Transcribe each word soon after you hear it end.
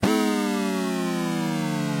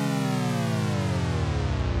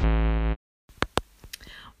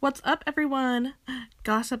What's up, everyone?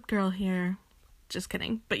 Gossip Girl here. Just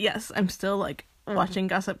kidding. But yes, I'm still, watching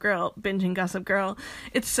Gossip Girl, binging Gossip Girl.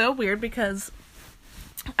 It's so weird because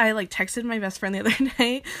I, texted my best friend the other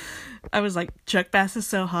day. I was like, Chuck Bass is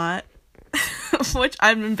so hot. Which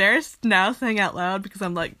I'm embarrassed now saying out loud because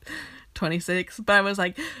I'm, 26. But I was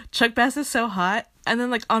like, Chuck Bass is so hot. And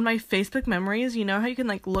then, on my Facebook memories, you know how you can,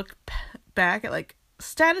 look back at,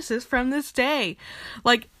 statuses from this day?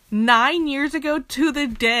 9 years ago to the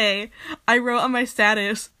day, I wrote on my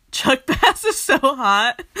status, Chuck Bass is so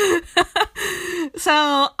hot.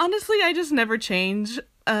 So, honestly, I just never change.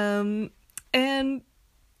 And,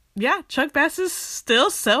 yeah, Chuck Bass is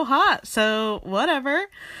still so hot. So, whatever.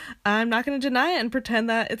 I'm not going to deny it and pretend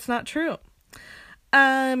that it's not true.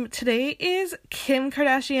 Today is Kim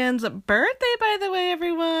Kardashian's birthday, by the way,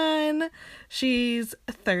 everyone. She's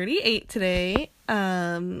 38 today.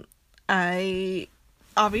 I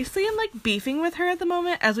obviously am beefing with her at the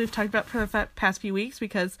moment, as we've talked about for the past few weeks,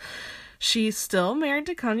 because she's still married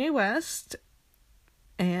to Kanye West,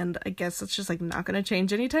 and I guess it's just not gonna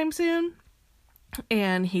change anytime soon,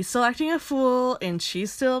 and he's still acting a fool, and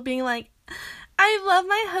she's still being I love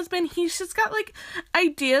my husband, he's just got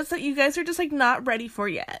ideas that you guys are just not ready for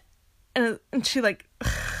yet, and she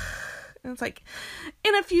and it's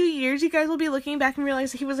in a few years, you guys will be looking back and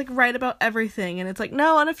realize he was, right about everything. And it's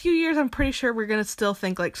no, in a few years, I'm pretty sure we're going to still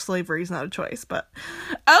think, slavery is not a choice. But,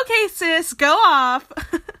 okay, sis, go off.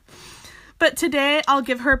 But today, I'll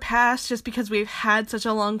give her a pass just because we've had such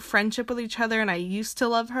a long friendship with each other and I used to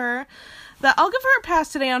love her. That I'll give her a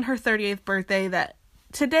pass today on her 38th birthday. That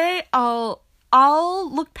today, I'll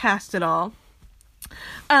look past it all.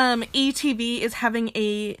 ETV is having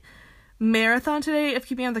a marathon today of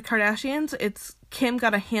Keeping Up with the Kardashians. Kim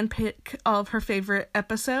got a handpick of her favorite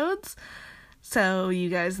episodes, so you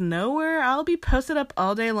guys know where I'll be posted up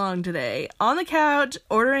all day long today, on the couch,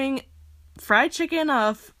 ordering fried chicken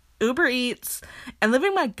off Uber Eats, and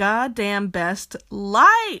living my goddamn best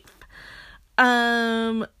life.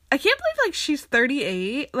 I can't believe, she's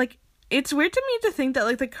 38, it's weird to me to think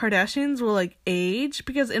that, the Kardashians will, age,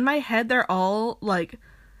 because in my head, they're all,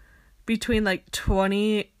 between,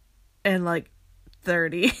 20 and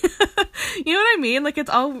 30. You know what I mean?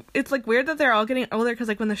 It's weird that they're all getting older, because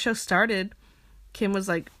when the show started, Kim was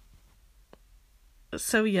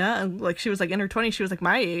so young, she was in her 20s, she was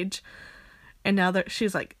my age, and now that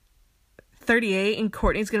she's 38 and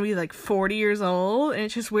Kourtney's gonna be 40 years old, and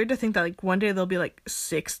it's just weird to think that one day they'll be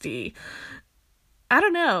 60. I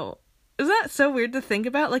don't know. Isn't that so weird to think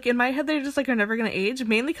about? In my head, they just are never gonna age,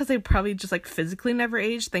 mainly because they probably just physically never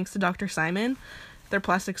age, thanks to Dr. Simon, their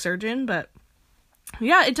plastic surgeon. But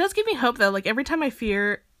yeah, it does give me hope though. Every time I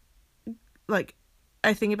fear,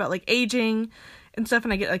 I think about aging and stuff,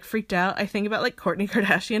 and I get freaked out, I think about Kourtney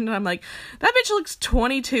Kardashian, and I'm that bitch looks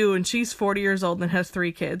 22 and she's 40 years old and has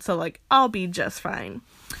 3 kids, so I'll be just fine.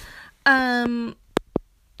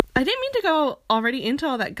 I didn't mean to go already into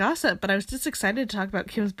all that gossip, but I was just excited to talk about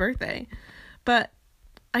Kim's birthday. But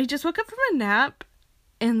I just woke up from a nap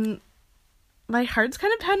and my heart's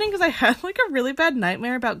kind of pounding because I had a really bad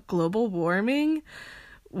nightmare about global warming,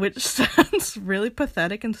 which sounds really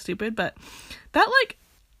pathetic and stupid, but that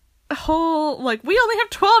whole we only have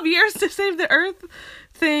 12 years to save the earth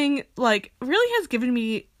thing really has given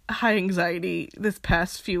me high anxiety this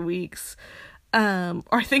past few weeks.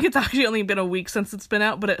 Or I think it's actually only been a week since it's been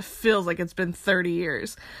out, but it feels like it's been 30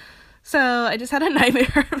 years. So I just had a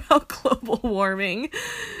nightmare about global warming.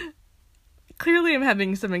 Clearly I'm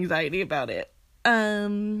having some anxiety about it.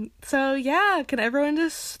 So yeah, can everyone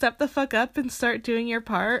just step the fuck up and start doing your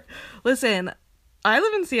part? Listen, I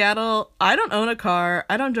live in Seattle. I don't own a car.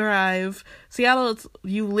 I don't drive. Seattle,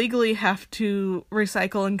 you legally have to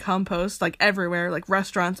recycle and compost everywhere,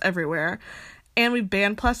 restaurants everywhere. And we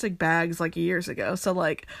banned plastic bags years ago. So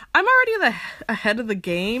I'm already ahead of the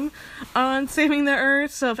game on saving the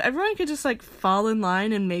earth. So if everyone could just fall in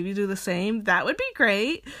line and maybe do the same, that would be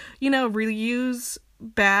great. Reuse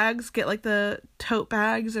bags, get the tote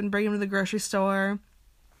bags and bring them to the grocery store.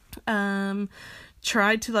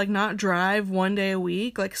 Try to not drive one day a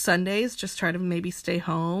week, Sundays, just try to maybe stay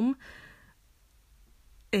home.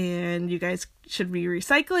 And you guys should be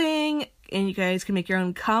recycling, and you guys can make your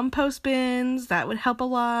own compost bins. That would help a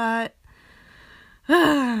lot.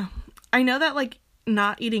 I know that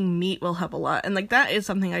not eating meat will help a lot, and that is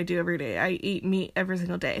something I do every day. I eat meat every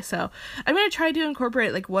single day, so I'm gonna try to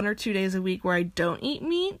incorporate 1 or 2 days a week where I don't eat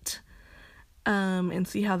meat, and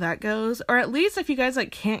see how that goes. Or at least if you guys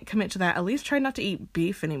can't commit to that, at least try not to eat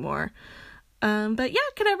beef anymore. But yeah,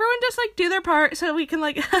 can everyone just do their part so we can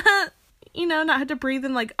you know, not have to breathe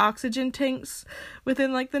in, like, oxygen tanks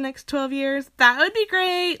within, like, the next 12 years. That would be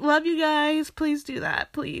great. Love you guys. Please do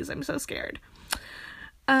that. Please. I'm so scared.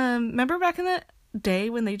 Remember back in the day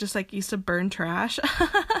when they just, like, used to burn trash?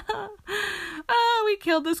 Oh, we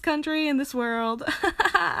killed this country and this world.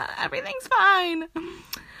 Everything's fine.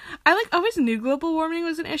 I, like, always knew global warming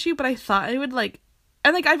was an issue, but I thought it would, like,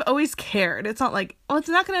 and, like, I've always cared. It's not like, oh, it's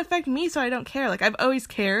not going to affect me, so I don't care. Like, I've always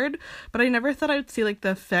cared, but I never thought I would see, like, the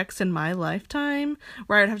effects in my lifetime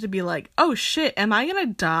where I'd have to be like, oh, shit, am I going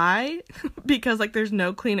to die because, like, there's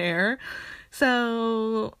no clean air?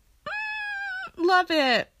 So, love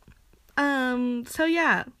it. So,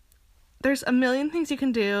 yeah, there's a million things you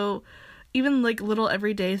can do, even, like, little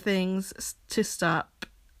everyday things to stop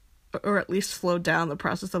or at least slow down the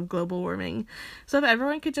process of global warming. So if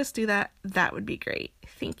everyone could just do that, that would be great.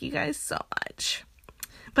 Thank you guys so much.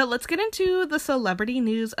 But let's get into the celebrity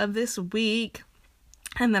news of this week,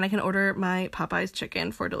 and then I can order my Popeyes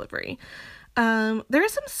chicken for delivery. There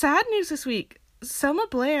is some sad news this week. Selma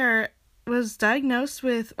Blair was diagnosed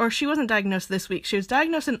with, or she wasn't diagnosed this week. She was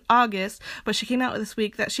diagnosed in August, but she came out this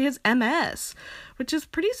week that she has MS, which is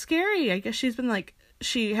pretty scary. I guess she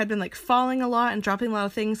had been, like, falling a lot and dropping a lot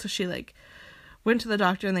of things, so she, like, went to the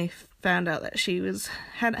doctor and they found out that she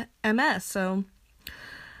had MS, so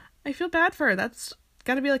I feel bad for her. That's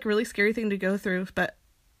gotta be, like, a really scary thing to go through, but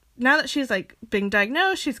now that she's, like, being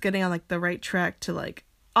diagnosed, she's getting on, like, the right track to, like,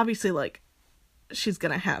 obviously, like, she's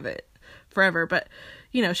gonna have it forever, but,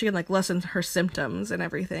 you know, she can, like, lessen her symptoms and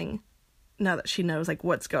everything now that she knows, like,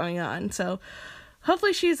 what's going on, so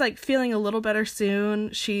hopefully she's, like, feeling a little better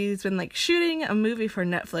soon. She's been, like, shooting a movie for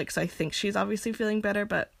Netflix. I think she's obviously feeling better,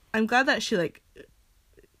 but I'm glad that she, like,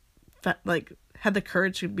 had the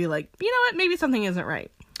courage to be like, you know what, maybe something isn't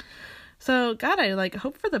right. So, God, I, like,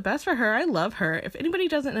 hope for the best for her. I love her. If anybody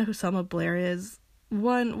doesn't know who Selma Blair is,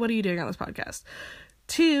 1, what are you doing on this podcast?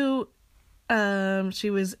 2,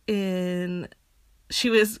 she was Kim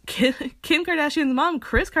Kardashian's mom,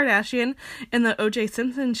 Kris Kardashian, in the O.J.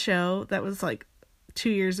 Simpson show that was, like, 2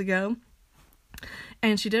 years ago,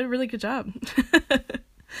 and she did a really good job.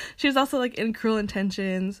 She was also, like, in Cruel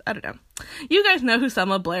Intentions. I don't know. You guys know who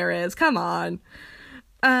Selma Blair is. Come on.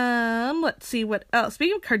 Let's see what else.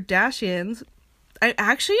 Speaking of Kardashians, I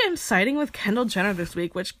actually am siding with Kendall Jenner this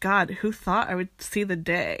week, which, God, who thought I would see the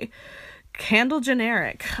day? Kendall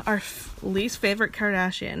Jenner, our least favorite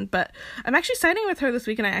Kardashian, but I'm actually siding with her this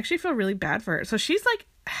week, and I actually feel really bad for her. So she's, like,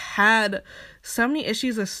 had so many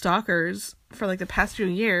issues with stalkers for, like, the past few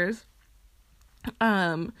years.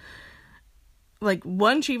 Like,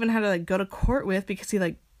 one she even had to, like, go to court with because he,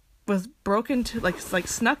 like, was broken to, like,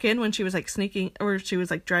 snuck in when she was, like, sneaking, or she was,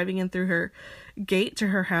 like, driving in through her gate to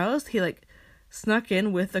her house. He, like, snuck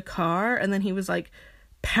in with the car, and then he was, like,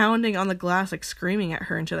 pounding on the glass, like, screaming at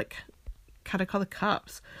her, and she, like, had to call the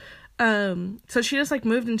cops. So she just, like,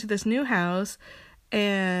 moved into this new house,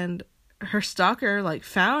 and her stalker, like,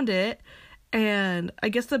 found it, and I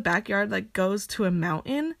guess the backyard, like, goes to a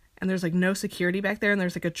mountain, and there's, like, no security back there, and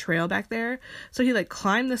there's, like, a trail back there, so he, like,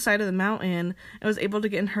 climbed the side of the mountain, and was able to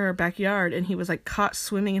get in her backyard, and he was, like, caught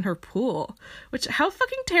swimming in her pool, which, how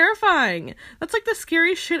fucking terrifying! That's, like, the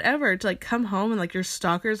scariest shit ever, to, like, come home and, like, your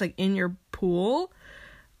stalker's, like, in your pool.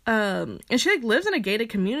 And she, like, lives in a gated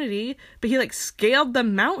community, but he, like, scaled the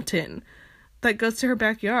mountain that goes to her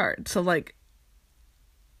backyard, so, like,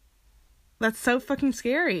 that's so fucking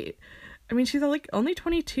scary. I mean, she's, like, only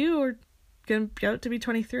 22, or gonna be out to be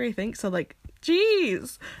 23, I think, so, like,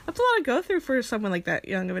 geez, that's a lot to go through for someone, like, that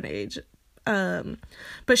young of an age. But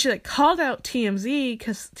she, like, called out TMZ,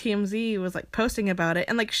 because TMZ was, like, posting about it,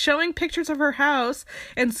 and, like, showing pictures of her house,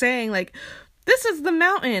 and saying, like, this is the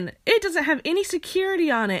mountain, it doesn't have any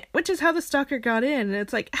security on it, which is how the stalker got in. And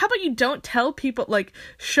it's like, how about you don't tell people, like,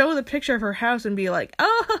 show the picture of her house and be like,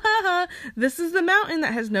 oh, this is the mountain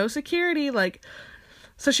that has no security, like.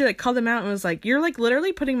 So she, like, called him out and was like, you're, like,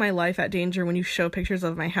 literally putting my life at danger when you show pictures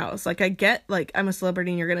of my house. Like, I get, like, I'm a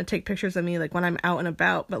celebrity and you're gonna take pictures of me, like, when I'm out and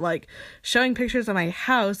about, but, like, showing pictures of my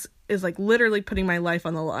house is, like, literally putting my life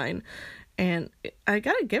on the line. And I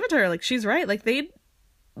gotta give it to her, like, she's right. Like,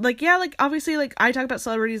 like, yeah, like, obviously, like, I talk about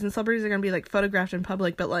celebrities, and celebrities are gonna be, like, photographed in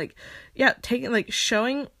public, but, like, yeah,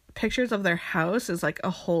 showing pictures of their house is, like,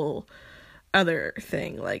 a whole other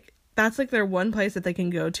thing. Like, that's, like, their one place that they can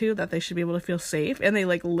go to that they should be able to feel safe, and they,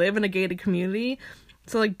 like, live in a gated community,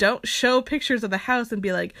 so, like, don't show pictures of the house and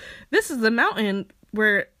be like, this is the mountain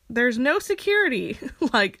where there's no security.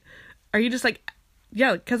 Like, are you just, like,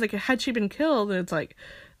 yeah, because, like, had she been killed, it's, like,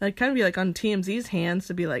 that'd kind of be, like, on TMZ's hands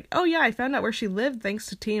to be like, oh, yeah, I found out where she lived thanks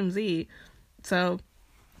to TMZ, so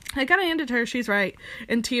I gotta hand it to her, she's right.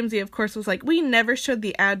 And TMZ, of course, was like, we never showed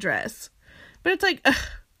the address. But it's like, ugh.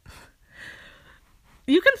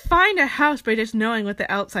 You can find a house by just knowing what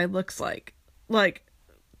the outside looks like. Like,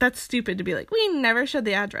 that's stupid to be like, we never showed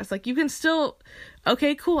the address. Like, you can still,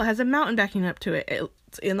 okay, cool, it has a mountain backing up to it.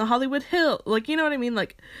 It's in the Hollywood Hill. Like, you know what I mean?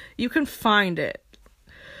 Like, you can find it.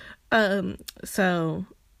 So,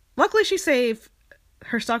 luckily she's safe.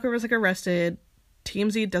 Her stalker was, like, arrested.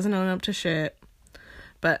 TMZ doesn't own up to shit.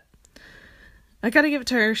 But I gotta give it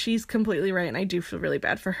to her. She's completely right, and I do feel really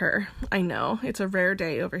bad for her. I know. It's a rare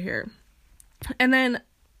day over here. And then,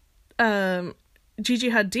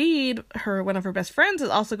 Gigi Hadid, one of her best friends, is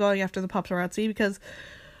also going after the paparazzi because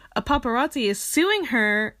a paparazzi is suing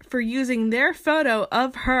her for using their photo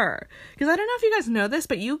of her. Because I don't know if you guys know this,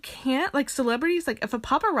 but you can't, like, celebrities, like, if a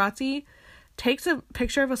paparazzi takes a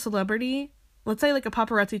picture of a celebrity, let's say, like, a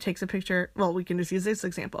paparazzi takes a picture, well, we can just use this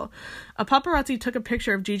example. A paparazzi took a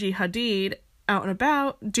picture of Gigi Hadid out and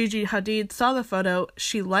about. Gigi Hadid saw the photo.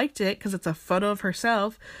 She liked it because it's a photo of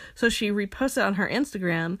herself. So she reposted it on her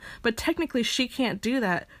Instagram. But technically she can't do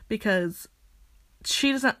that because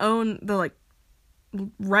she doesn't own the, like,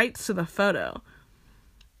 rights to the photo.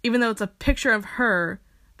 Even though it's a picture of her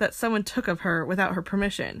that someone took of her without her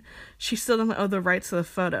permission. She still doesn't own the rights to the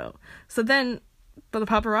photo. So then the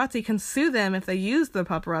paparazzi can sue them if they use the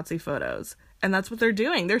paparazzi photos. And that's what they're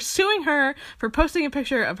doing. They're suing her for posting a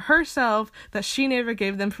picture of herself that she never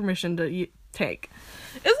gave them permission to take.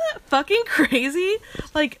 Isn't that fucking crazy?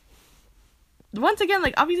 Like, once again,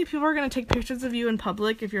 like, obviously people are going to take pictures of you in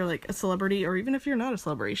public if you're, like, a celebrity, or even if you're not a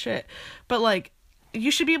celebrity, shit. But, like,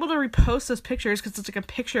 you should be able to repost those pictures because it's, like, a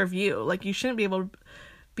picture of you. Like, you shouldn't be able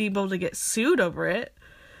to get sued over it.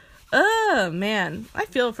 Oh, man. I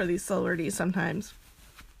feel for these celebrities sometimes.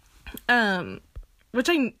 Which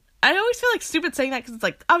I always feel, like, stupid saying that because it's,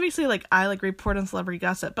 like, obviously, like, I, like, report on celebrity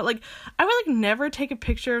gossip, but, like, I would, like, never take a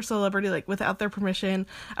picture of celebrity, like, without their permission.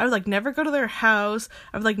 I would, like, never go to their house.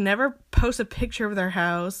 I would, like, never post a picture of their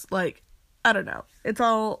house. Like, I don't know. It's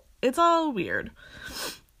all weird.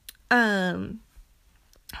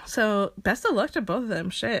 So, best of luck to both of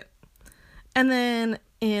them. Shit. And then,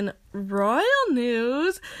 in royal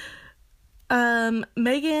news,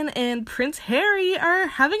 Meghan and Prince Harry are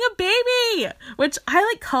having a baby, which I,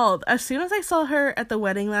 like, called. As soon as I saw her at the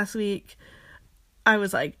wedding last week, I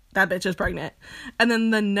was like, that bitch is pregnant. And then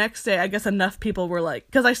the next day, I guess enough people were like,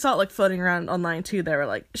 because I saw it, like, floating around online too, they were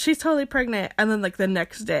like, she's totally pregnant. And then, like, the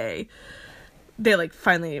next day, they, like,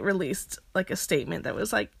 finally released, like, a statement that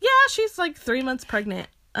was like, yeah, she's, like, 3 months pregnant.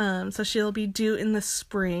 So she'll be due in the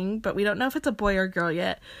spring, but we don't know if it's a boy or girl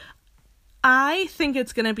yet. I think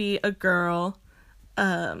it's gonna be a girl.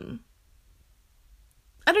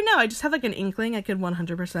 I don't know, I just have, like, an inkling. I could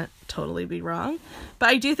 100% totally be wrong, but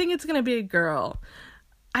I do think it's gonna be a girl.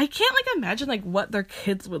 I can't, like, imagine, like, what their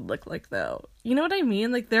kids would look like, though. You know what I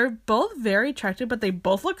mean? Like, they're both very attractive, but they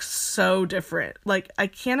both look so different. Like, I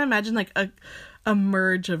can't imagine, like, a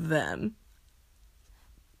merge of them.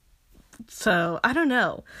 So, I don't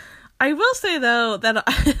know. I will say, though,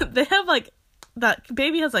 that they have, like, that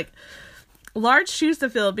baby has, like, large shoes to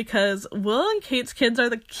fill because Will and Kate's kids are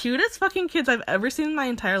the cutest fucking kids I've ever seen in my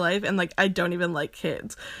entire life, and, like, I don't even like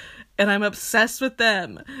kids. And I'm obsessed with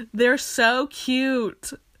them. They're so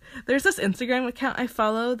cute. There's this Instagram account I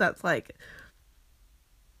follow that's, like,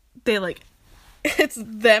 they, like, it's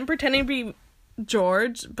them pretending to be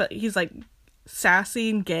George, but he's, like, sassy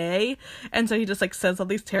and gay, and so he just, like, says all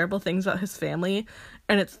these terrible things about his family,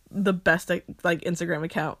 and it's the best, like, Instagram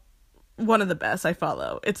account. One of the best I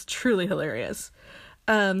follow. It's truly hilarious.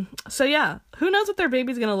 So yeah, who knows what their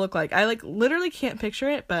baby's gonna look like. I, like, literally can't picture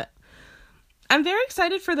it, but I'm very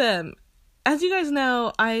excited for them. As you guys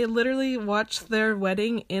know, I literally watched their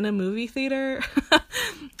wedding in a movie theater.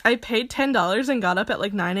 I paid $10 and got up at,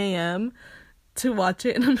 like, 9 a.m. to watch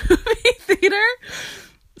it in a movie theater.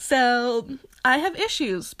 So I have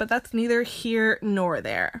issues, but that's neither here nor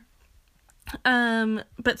there.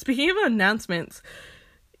 But speaking of announcements,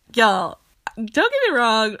 y'all, don't get me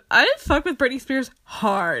wrong, I fuck with Britney Spears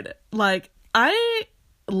hard. Like, I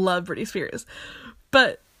love Britney Spears.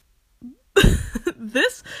 But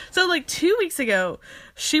so, like, 2 weeks ago,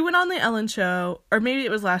 she went on the Ellen Show, or maybe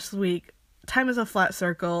it was last week. Time is a flat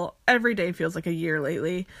circle. Every day feels like a year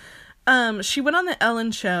lately. She went on the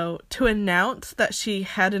Ellen Show to announce that she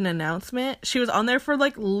had an announcement. She was on there for,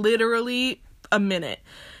 like, literally a minute.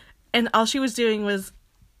 And all she was doing was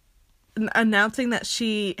announcing that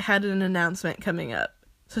she had an announcement coming up.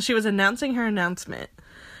 So she was announcing her announcement.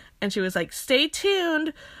 And she was like, stay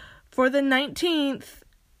tuned for the 19th.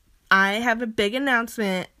 I have a big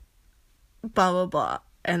announcement. Blah, blah, blah.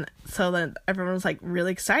 And so then everyone was, like,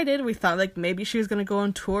 really excited. We thought, like, maybe she was going to go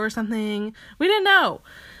on tour or something. We didn't know.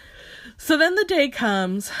 So then the day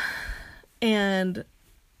comes, and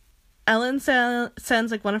Ellen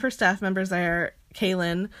sends, like, one of her staff members there,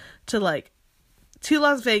 Kaylin, to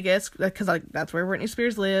Las Vegas, because, like, that's where Britney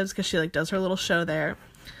Spears lives, because she, like, does her little show there.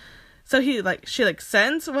 So she, like,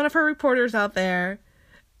 sends one of her reporters out there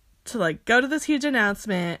to, like, go to this huge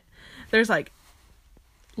announcement. There's, like,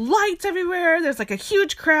 lights everywhere. There's, like, a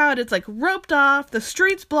huge crowd. It's, like, roped off. The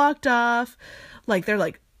street's blocked off. Like, they're,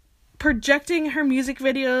 like, projecting her music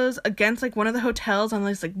videos against, like, one of the hotels on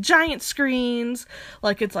these, like, giant screens.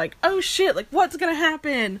 Like, it's like, oh, shit, like, what's gonna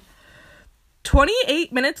happen?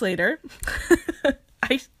 28 minutes later,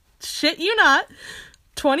 I shit you not,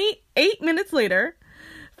 28 minutes later,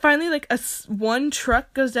 finally, like, one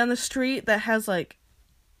truck goes down the street that has, like,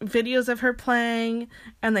 videos of her playing,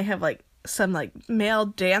 and they have, like, some, like, male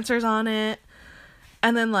dancers on it,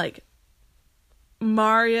 and then, like,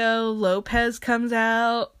 Mario Lopez comes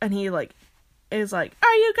out, and he, like, is like,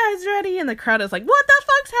 are you guys ready? And the crowd is like, what the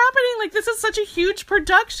fuck's happening? Like, this is such a huge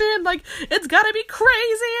production, like, it's gotta be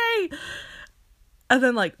crazy! And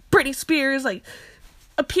then, like, Britney Spears, like,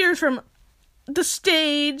 appears from the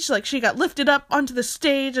stage. Like, she got lifted up onto the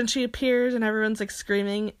stage, and she appears, and everyone's, like,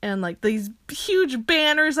 screaming. And, like, these huge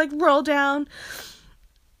banners, like, roll down.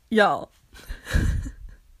 Y'all.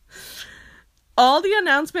 All the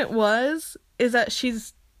announcement is that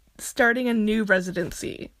she's starting a new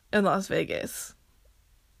residency in Las Vegas.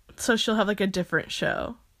 So she'll have, like, a different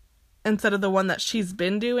show. Instead of the one that she's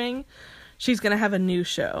been doing, she's gonna have a new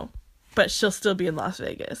show. But she'll still be in Las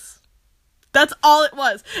Vegas. That's all it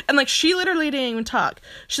was. And, like, she literally didn't even talk.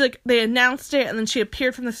 She, like, they announced it, and then she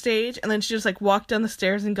appeared from the stage, and then she just, like, walked down the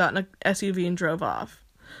stairs and got in a SUV and drove off.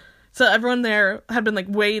 So everyone there had been, like,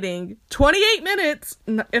 waiting 28 minutes,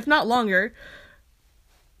 if not longer,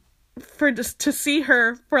 for just to see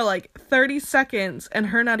her for, like, 30 seconds, and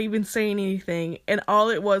her not even saying anything. And all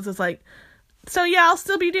it was like, so yeah, I'll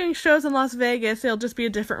still be doing shows in Las Vegas. It'll just be a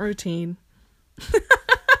different routine.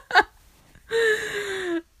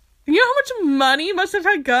 You know how much money must have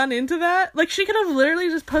had gone into that? Like, she could have literally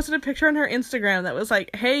just posted a picture on her Instagram that was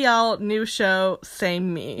like, hey y'all, new show,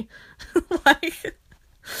 same me. Like, they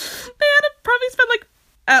had to probably spend, like,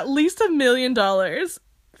 at least $1 million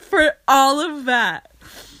for all of that.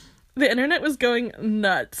 The internet was going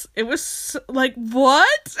nuts. It was like,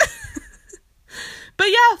 what? But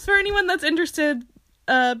yeah, for anyone that's interested,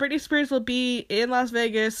 Britney Spears will be in Las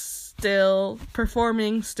Vegas still,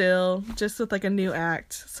 performing still, just with, like, a new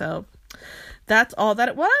act. So that's all that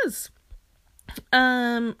it was.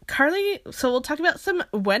 So we'll talk about some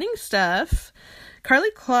wedding stuff.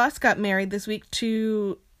 Karlie Kloss got married this week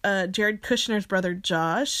to Jared Kushner's brother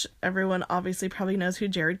Josh. Everyone obviously probably knows who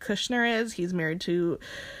Jared Kushner is. He's married to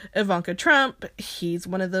Ivanka Trump. He's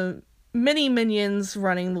one of the many minions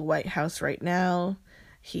running the White House right now.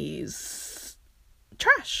 He's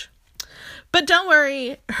trash. But don't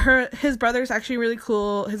worry, his brother's actually really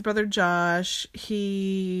cool. His brother Josh,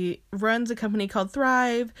 he runs a company called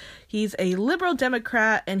Thrive. He's a liberal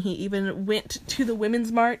Democrat, and he even went to the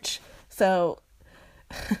Women's March. So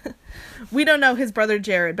we don't know his brother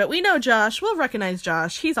Jared, but we know Josh. We'll recognize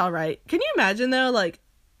Josh. He's all right. Can you imagine, though, like,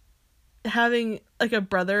 having, like, a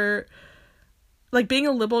brother, like, being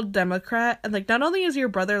a liberal Democrat, and, like, not only is your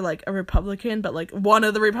brother, like, a Republican, but, like, one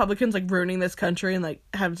of the Republicans, like, ruining this country and, like,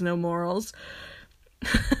 has no morals.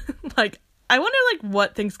 Like, I wonder, like,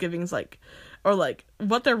 what Thanksgiving's like, or, like,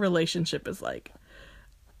 what their relationship is like.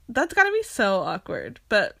 That's gotta be so awkward.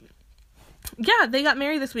 But yeah, they got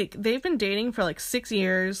married this week. They've been dating for, like, 6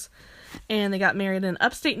 years, and they got married in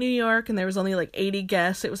upstate New York, and there was only, like, 80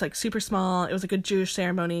 guests. It was, like, super small. It was, like, a Jewish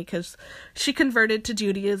ceremony, because she converted to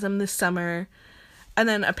Judaism this summer. And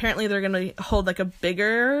then apparently they're going to hold, like, a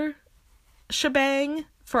bigger shebang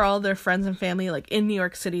for all their friends and family, like, in New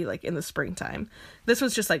York City, like, in the springtime. This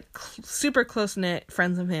was just, like, super close-knit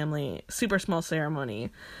friends and family, super small ceremony.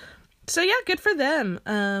 So, yeah, good for them.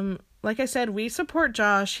 Like I said, we support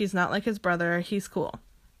Josh. He's not like his brother. He's cool.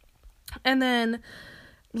 And then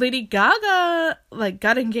Lady Gaga, like,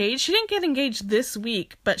 got engaged. She didn't get engaged this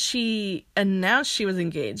week, but she announced she was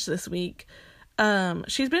engaged this week.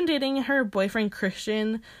 She's been dating her boyfriend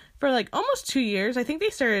Christian for, like, almost 2 years. I think they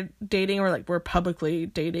started dating, or, like, were publicly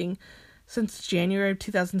dating since January of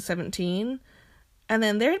 2017. And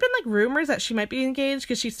then there had been, like, rumors that she might be engaged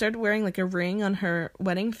because she started wearing, like, a ring on her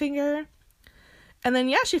wedding finger. And then,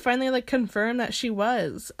 yeah, she finally, like, confirmed that she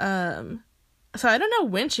was. So I don't know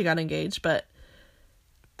when she got engaged, but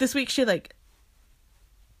this week she, like,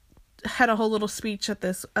 had a whole little speech at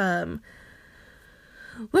this,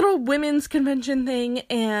 little women's convention thing,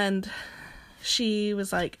 and she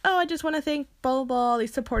was like, oh, I just want to thank blah, blah, blah,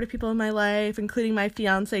 these supportive people in my life, including my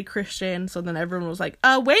fiance, Christian. So then everyone was like,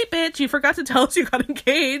 wait, bitch, you forgot to tell us you got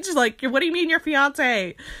engaged. Like, what do you mean your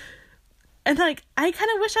fiance? And, like, I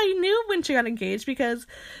kind of wish I knew when she got engaged because,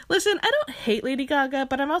 listen, I don't hate Lady Gaga,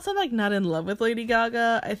 but I'm also, like, not in love with Lady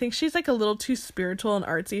Gaga. I think she's, like, a little too spiritual and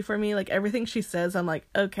artsy for me. Like, everything she says, I'm like,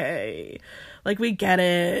 okay, like, we get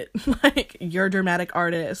it. Like, you're a dramatic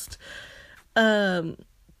artist. But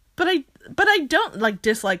I don't, like,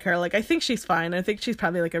 dislike her. Like, I think she's fine. I think she's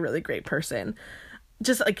probably, like, a really great person.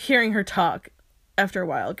 Just, like, hearing her talk after a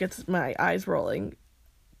while gets my eyes rolling.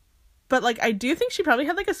 But, like, I do think she probably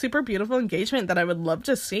had, like, a super beautiful engagement that I would love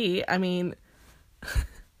to see. I mean,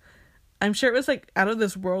 I'm sure it was, like, out of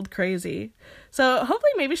this world crazy. So,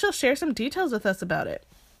 hopefully maybe she'll share some details with us about it.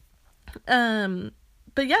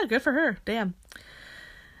 But, yeah, good for her. Damn.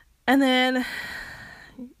 And then,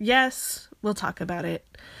 yes, we'll talk about it.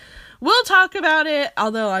 We'll talk about it,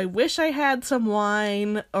 although I wish I had some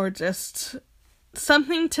wine or just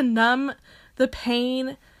something to numb the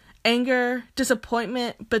pain, anger,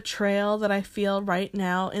 disappointment, betrayal that I feel right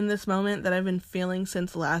now in this moment that I've been feeling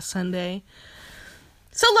since last Sunday.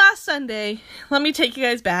 So last Sunday, let me take you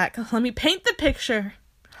guys back. Let me paint the picture.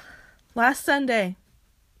 Last Sunday,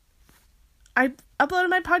 I uploaded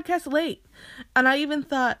my podcast late, and I even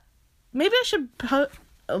thought, maybe I should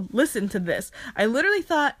listen to this. I literally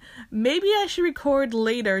thought maybe I should record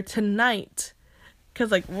later tonight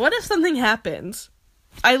because, like, what if something happens?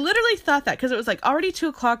 I literally thought that because it was, like, already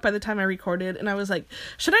 2:00 by the time I recorded, and I was like,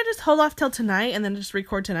 should I just hold off till tonight and then just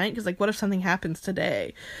record tonight? Because, like, what if something happens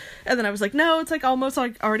today? And then I was like, no, it's, like, almost,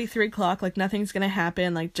 like, already 3:00, like, nothing's gonna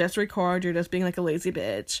happen, like, just record, you're just being, like, a lazy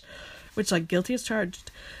bitch, which, like, guilty as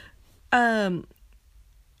charged. Then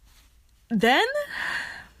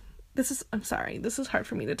I'm sorry, this is hard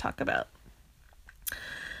for me to talk about.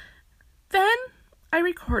 Then I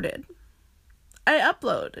recorded. I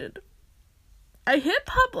uploaded. I hit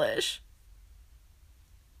publish.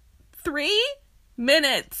 3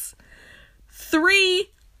 minutes. 3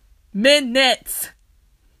 minutes.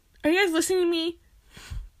 Are you guys listening to me?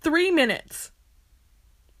 3 minutes.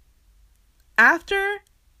 After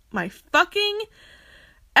my fucking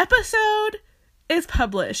episode is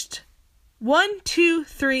published. 1, 2,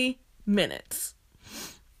 3 minutes.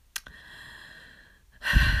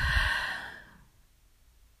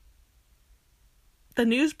 The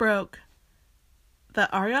news broke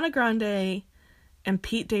that Ariana Grande and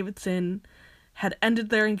Pete Davidson had ended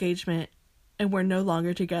their engagement and were no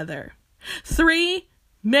longer together. 3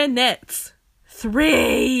 minutes.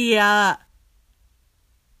 3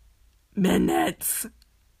 minutes.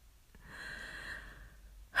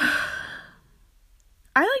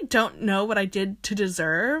 I, like, don't know what I did to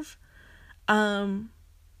deserve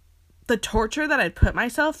the torture that I put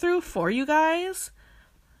myself through for you guys,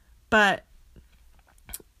 but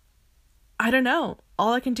I don't know.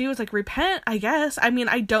 All I can do is, like, repent, I guess. I mean,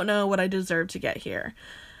 I don't know what I deserve to get here.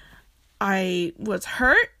 I was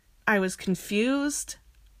hurt. I was confused.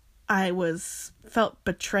 I felt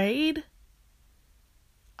betrayed.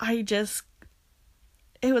 It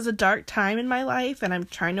was a dark time in my life, and I'm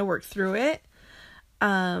trying to work through it.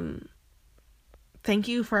 Thank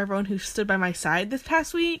you for everyone who stood by my side this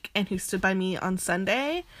past week and who stood by me on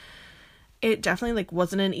Sunday. It definitely, like,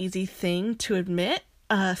 wasn't an easy thing to admit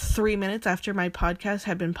 3 minutes after my podcast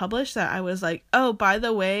had been published that I was like, oh, by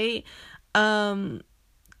the way,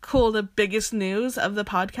 cool, the biggest news of the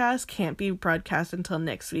podcast can't be broadcast until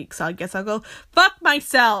next week, so I guess I'll go fuck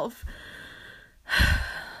myself.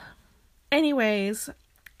 Anyways,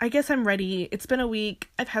 I guess I'm ready. It's been a week.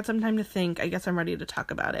 I've had some time to think. I guess I'm ready to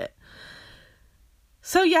talk about it.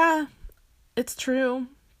 So yeah, it's true.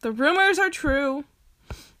 The rumors are true.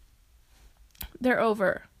 They're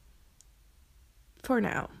over. For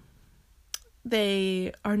now.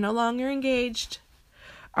 They are no longer engaged.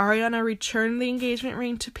 Ariana returned the engagement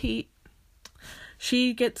ring to Pete.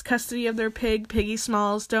 She gets custody of their pig, Piggy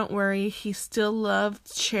Smalls. Don't worry. He's still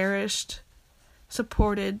loved, cherished,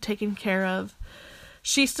 supported, taken care of.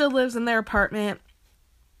 She still lives in their apartment.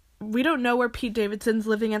 We don't know where Pete Davidson's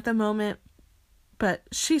living at the moment, but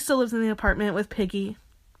she still lives in the apartment with Piggy.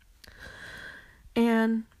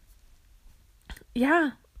 And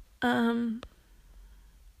yeah,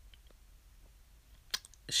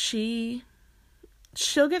 she'll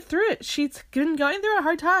get through it. She's been going through a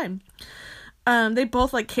hard time. They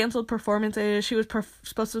both, like, canceled performances. She was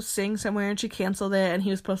supposed to sing somewhere and she canceled it, and he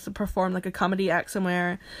was supposed to perform, like, a comedy act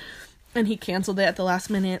somewhere and he canceled it at the last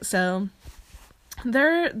minute. So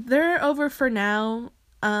they're over for now.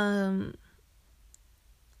 I'd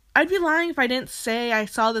be lying if I didn't say I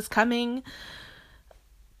saw this coming,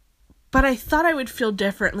 But I thought I would feel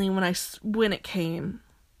differently when it came.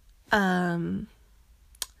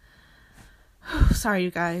 Sorry,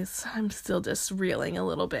 you guys. I'm still just reeling a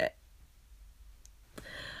little bit.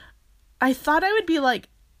 I thought I would be, like,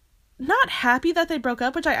 not happy that they broke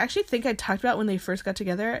up, which I actually think I talked about when they first got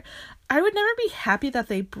together. I would never be happy that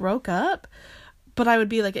they broke up, but I would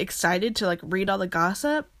be, like, excited to, like, read all the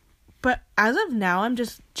gossip. But as of now, I'm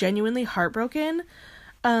just genuinely heartbroken.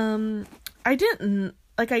 I didn't,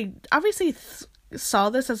 like, I obviously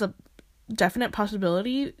saw this as a definite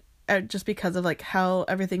possibility just because of, like, how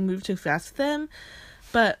everything moved too fast with them.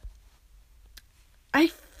 But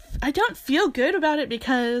I don't feel good about it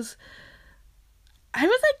because I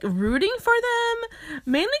was, like, rooting for them,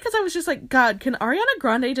 mainly because I was just like, God, can Ariana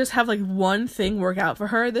Grande just have, like, one thing work out for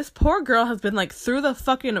her? This poor girl has been, like, through the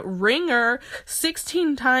fucking ringer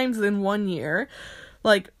 16 times in 1 year.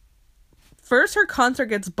 Like, first her concert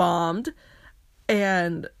gets bombed,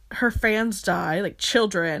 and her fans die, like,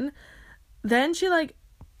 children. Then she, like,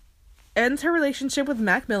 ends her relationship with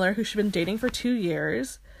Mac Miller, who she'd been dating for 2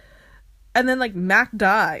 years. And then, like, Mac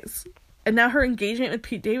dies. And now her engagement with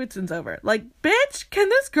Pete Davidson's over. Like, bitch, can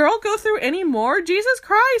this girl go through any more? Jesus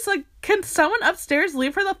Christ, like, can someone upstairs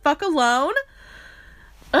leave her the fuck alone?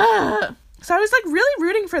 Ugh. So I was, like, really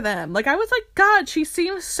rooting for them. Like, I was like, God, she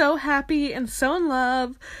seems so happy and so in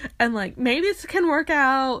love. And, like, maybe this can work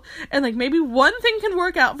out. And, like, maybe one thing can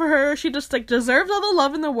work out for her. She just, like, deserves all the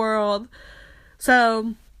love in the world.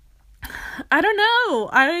 So I don't know.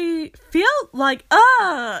 I feel like,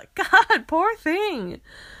 God, poor thing.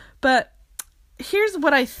 But here's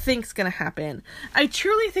what I think's gonna happen. I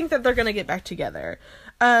truly think that they're gonna get back together.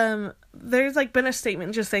 There's, like, been a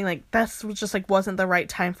statement just saying, like, this was just, like, wasn't the right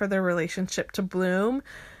time for their relationship to bloom.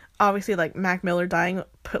 Obviously, like, Mac Miller dying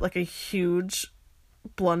put, like, a huge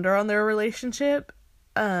blunder on their relationship.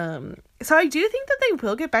 So I do think that they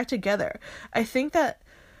will get back together. I think that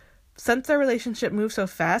since their relationship moved so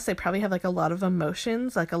fast, they probably have, like, a lot of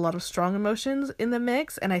emotions, like, a lot of strong emotions in the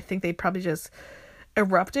mix, and I think they probably just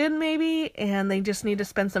erupted maybe, and they just need to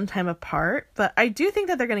spend some time apart. But I do think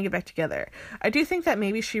that they're going to get back together. I do think that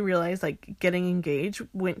maybe she realized, like, getting engaged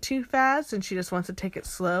went too fast, and she just wants to take it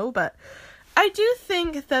slow, but I do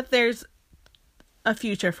think that there's a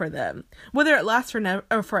future for them. Whether it lasts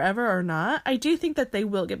forever or not, I do think that they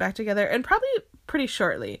will get back together, and probably pretty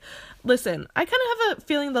shortly. Listen, I kind of have a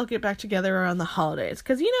feeling they'll get back together around the holidays,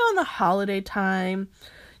 because, you know, in the holiday time,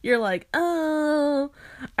 you're like, oh,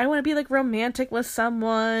 I want to be, like, romantic with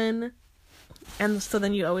someone, and so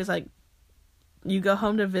then you always, like, you go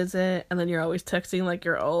home to visit, and then you're always texting, like,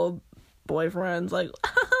 your old boyfriends, like,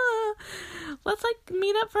 let's, like,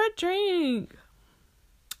 meet up for a drink.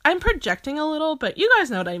 I'm projecting a little, but you guys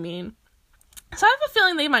know what I mean. So I have a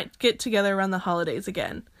feeling they might get together around the holidays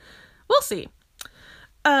again. We'll see.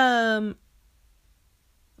 But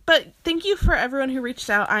thank you for everyone who reached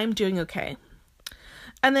out. I'm doing okay.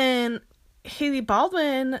 And then Hailey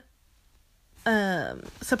Baldwin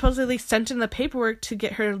supposedly sent in the paperwork to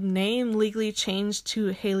get her name legally changed to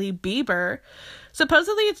Hailey Bieber.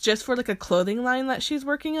 Supposedly it's just for, like, a clothing line that she's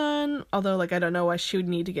working on, although, like, I don't know why she would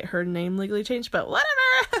need to get her name legally changed, but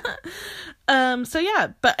whatever. So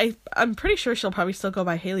yeah, but I'm pretty sure she'll probably still go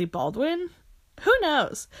by Hailey Baldwin. Who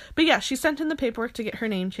knows? But yeah, she sent in the paperwork to get her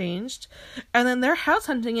name changed, and then they're house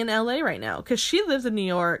hunting in LA right now, because she lives in New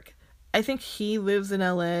York. I think he lives in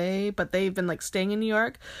LA, but they've been, like, staying in New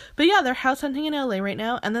York. But yeah, they're house hunting in LA right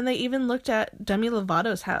now. And then they even looked at Demi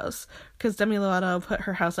Lovato's house, because Demi Lovato put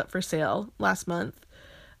her house up for sale last month.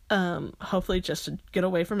 Hopefully just to get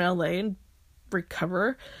away from LA and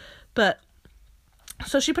recover. But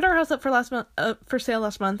so she put her house up for sale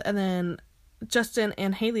last month, and then Justin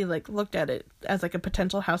and Hailey, like, looked at it as, like, a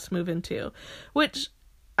potential house to move into, which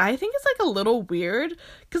I think it's, like, a little weird,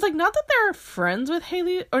 because, like, not that they're friends with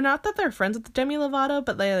Hailey, or not that they're friends with Demi Lovato,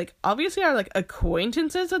 but they, like, obviously are, like,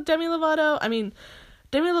 acquaintances with Demi Lovato. I mean,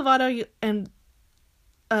 Demi Lovato and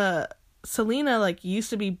Selena, like, used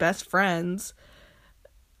to be best friends,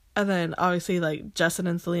 and then, obviously, like, Justin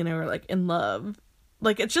and Selena were, like, in love.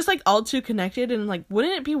 Like, it's just, like, all too connected, and, like,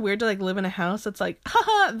 wouldn't it be weird to, like, live in a house that's, like,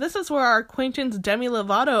 haha, this is where our acquaintance Demi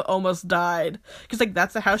Lovato almost died, because, like,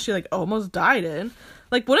 that's the house she, like, almost died in.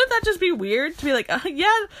 Like, wouldn't that just be weird to be like,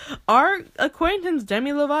 yeah, our acquaintance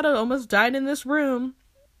Demi Lovato almost died in this room?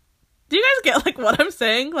 Do you guys get, like, what I'm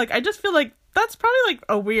saying? Like, I just feel like that's probably, like,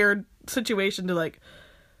 a weird situation to, like,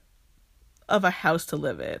 of a house to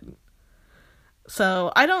live in.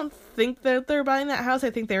 So, I don't think that they're buying that house. I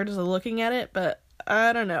think they were just looking at it, but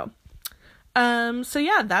I don't know. So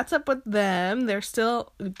yeah, that's up with them. They're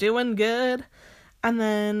still doing good. And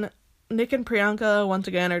then Nick and Priyanka, once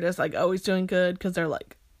again, are just, like, always doing good, because they're,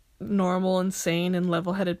 like, normal and sane and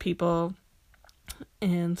level-headed people.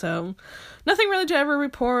 And so nothing really to ever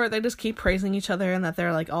report. They just keep praising each other and that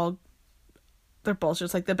they're like they're both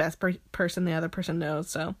just like the best person the other person knows.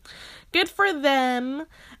 So good for them.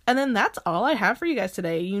 And then that's all I have for you guys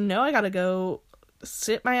today. I gotta go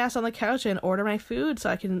sit my ass on the couch and order my food so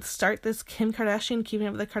I can start this Kim Kardashian Keeping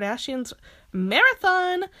Up with the Kardashians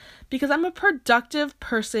marathon, because I'm a productive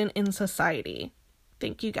person in society.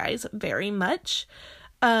 Thank you guys very much.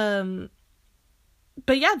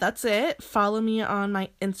 But yeah, that's it. Follow me on my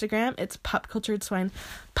Instagram. It's Pop Cultured Swine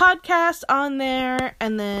Podcast on there.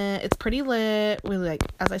 And then it's pretty lit. We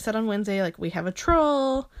as I said on Wednesday, we have a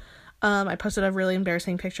troll. I posted a really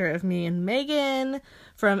embarrassing picture of me and Megan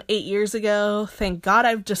from 8 years ago. Thank God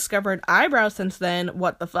I've discovered eyebrows since then.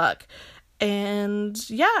 What the fuck? And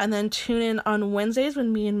yeah, and then tune in on Wednesdays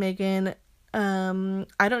when me and Megan,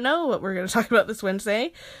 I don't know what we're going to talk about this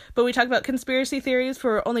Wednesday, but we talk about conspiracy theories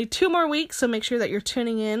for only 2 more weeks. So make sure that you're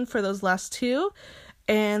tuning in for those last 2.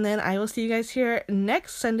 And then I will see you guys here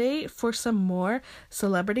next Sunday for some more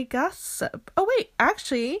celebrity gossip. Oh, wait,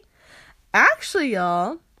 actually,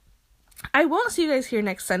 y'all, I won't see you guys here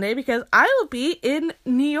next Sunday because I will be in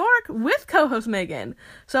New York with co-host Megan.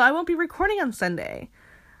 So I won't be recording on Sunday.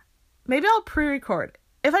 Maybe I'll pre-record.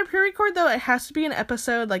 If I pre-record, though, it has to be an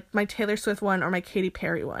episode like my Taylor Swift one or my Katy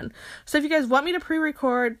Perry one. So if you guys want me to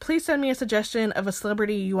pre-record, please send me a suggestion of a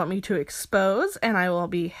celebrity you want me to expose, and I will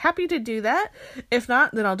be happy to do that. If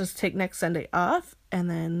not, then I'll just take next Sunday off,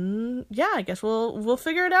 and then, yeah, I guess we'll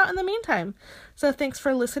figure it out in the meantime. So thanks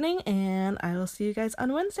for listening, and I will see you guys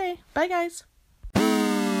on Wednesday. Bye, guys.